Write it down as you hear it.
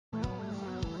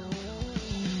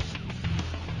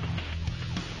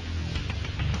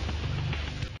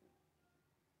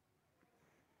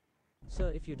Sir,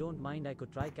 if you don't mind, I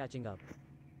could try catching up.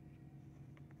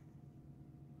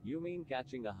 You mean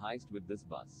catching a heist with this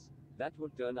bus? That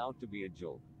would turn out to be a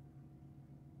joke.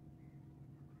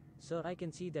 Sir, I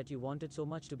can see that you wanted so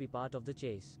much to be part of the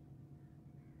chase.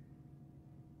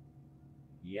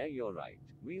 Yeah, you're right.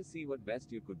 We'll see what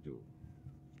best you could do.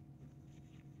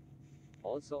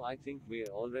 Also, I think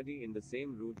we're already in the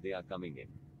same route they are coming in.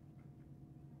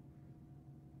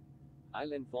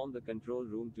 I'll inform the control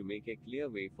room to make a clear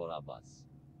way for our bus.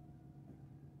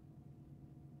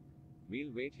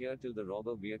 We'll wait here till the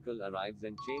robber vehicle arrives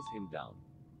and chase him down.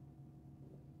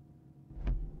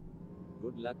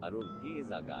 Good luck, Arun. He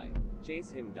is our guy.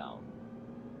 Chase him down.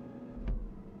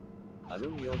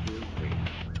 Arun, you're doing great.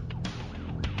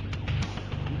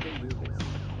 You can do this.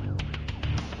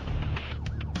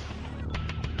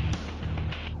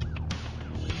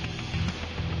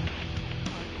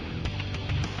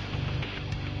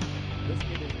 This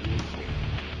kid is doing great.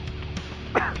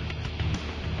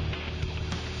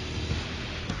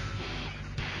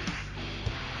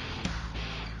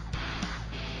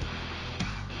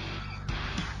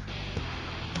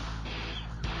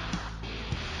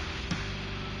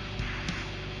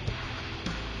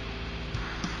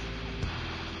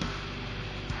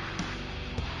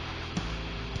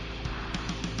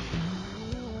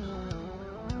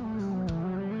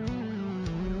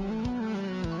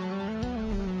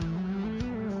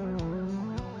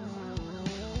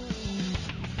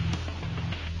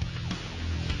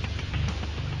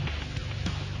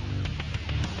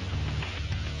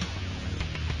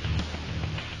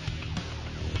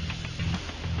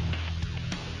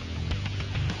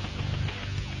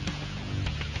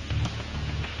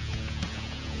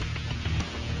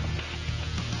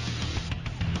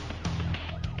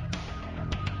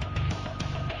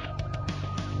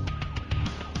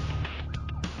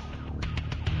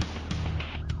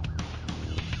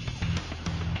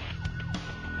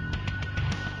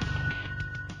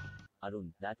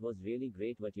 Arun, that was really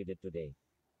great what you did today.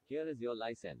 Here is your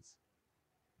license.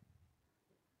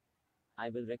 I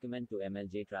will recommend to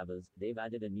MLJ Travels, they've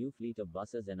added a new fleet of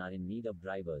buses and are in need of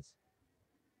drivers.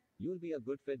 You'll be a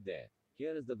good fit there.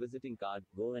 Here is the visiting card.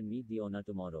 Go and meet the owner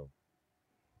tomorrow.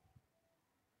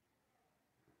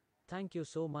 Thank you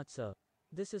so much, sir.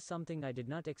 This is something I did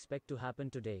not expect to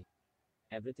happen today.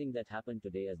 Everything that happened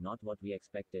today is not what we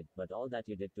expected, but all that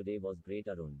you did today was great,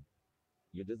 Arun.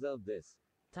 You deserve this.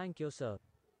 Thank you, sir.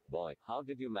 Boy, how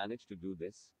did you manage to do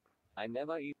this? I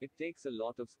never It takes a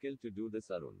lot of skill to do this,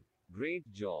 Arun. Great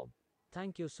job.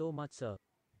 Thank you so much, sir.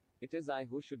 It is I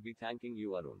who should be thanking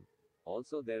you, Arun.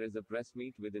 Also, there is a press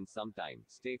meet within some time.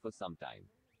 Stay for some time.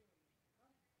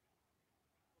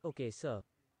 Okay, sir.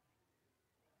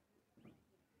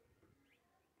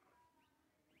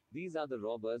 These are the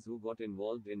robbers who got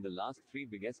involved in the last 3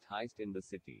 biggest heist in the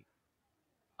city.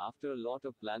 After a lot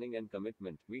of planning and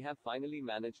commitment, we have finally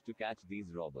managed to catch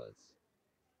these robbers.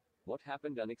 What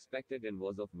happened unexpected and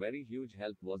was of very huge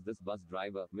help was this bus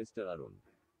driver, Mr. Arun.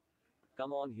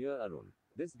 Come on here, Arun.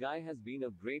 This guy has been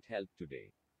of great help today.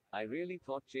 I really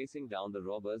thought chasing down the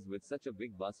robbers with such a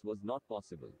big bus was not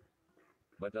possible.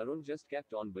 But Arun just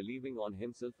kept on believing on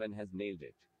himself and has nailed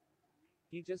it.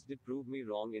 He just did prove me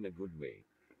wrong in a good way.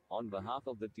 On behalf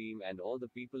of the team and all the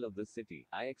people of the city,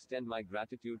 I extend my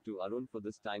gratitude to Arun for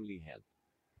this timely help.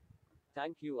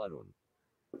 Thank you, Arun.